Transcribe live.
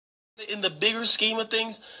In the bigger scheme of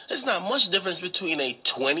things, there's not much difference between a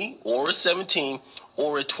 20 or a 17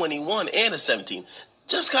 or a 21 and a 17.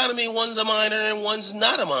 Just kind of mean one's a minor and one's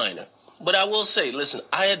not a minor. But I will say, listen,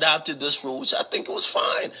 I adopted this rule, which I think it was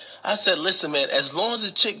fine. I said, listen, man, as long as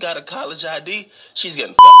a chick got a college ID, she's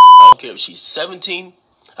getting fucked. I don't care if she's 17.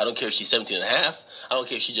 I don't care if she's 17 and a half. I don't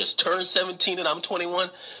care if she just turned 17 and I'm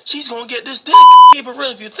 21. She's going to get this dick. Keep it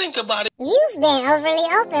real if you think about it. You've been overly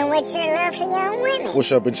open with your love for young women.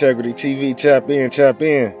 What's up, Integrity TV? Tap in, tap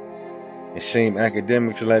in. It seemed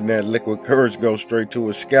Akademiks letting that liquid courage go straight to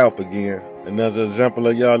his scalp again. Another example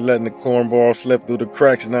of y'all letting the cornball slip through the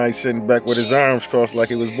cracks. Now he's sitting back with his arms crossed like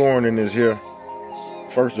he was born in his hair.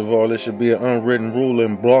 First of all, there should be an unwritten rule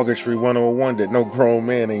in bloggetry 101 that no grown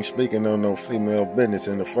man ain't speaking on no female business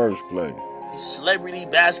in the first place. Celebrity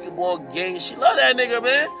basketball games. She love that nigga,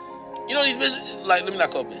 man. You know these bitches, like, let me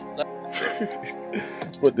not call it.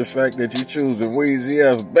 But the fact that you choosing Weezy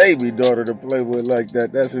F's baby daughter to play with like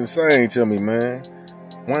that, that's insane to me, man.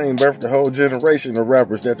 Wayne birthed a whole generation of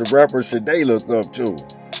rappers that the rappers today look up to.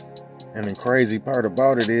 And the crazy part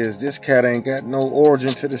about it is this cat ain't got no origin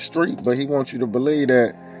to the street, but he wants you to believe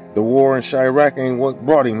that the war in Chirac ain't what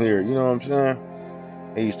brought him here, you know what I'm saying?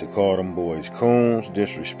 He used to call them boys coons,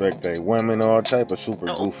 disrespect they women, all type of super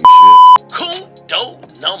goofy shit. Coon dope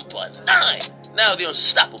number 9. Now the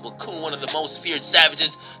unstoppable Coon, one of the most feared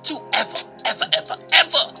savages to ever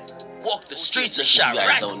walk the streets of Chirac. You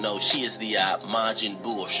guys don't know, she is the Majin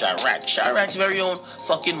Buu of Chirac. Chirac's very own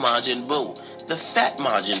fucking Majin Buu. The fat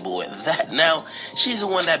Majin Buu at that. Now, she's the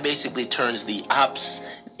one that basically turns the ops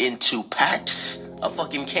into packs of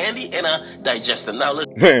fucking candy and digest them. Now,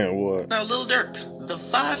 listen. Man, what? Now, Lil Durk, the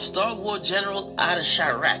 5-star war general out of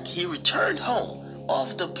Chirac, he returned home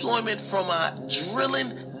off deployment from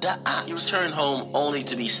drilling the ops. He returned home only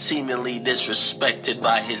to be seemingly disrespected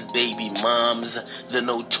by his baby moms, the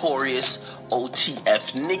notorious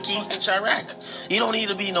OTF Nikki in Chirac. You don't need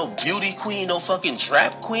to be no beauty queen, no fucking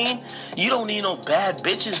trap queen. You don't need no bad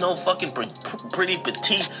bitches, no fucking pretty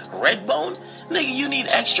petite red bone. Nigga, you need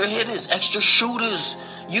extra hitters, extra shooters.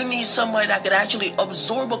 You need somebody that could actually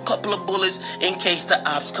absorb a couple of bullets in case the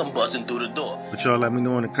ops come buzzing through the door. But y'all let me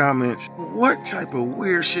know in the comments what type of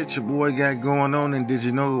weird shit your boy got going on, and did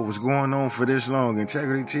you know it was going on for this long?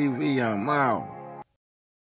 Integrity TV, I'm out.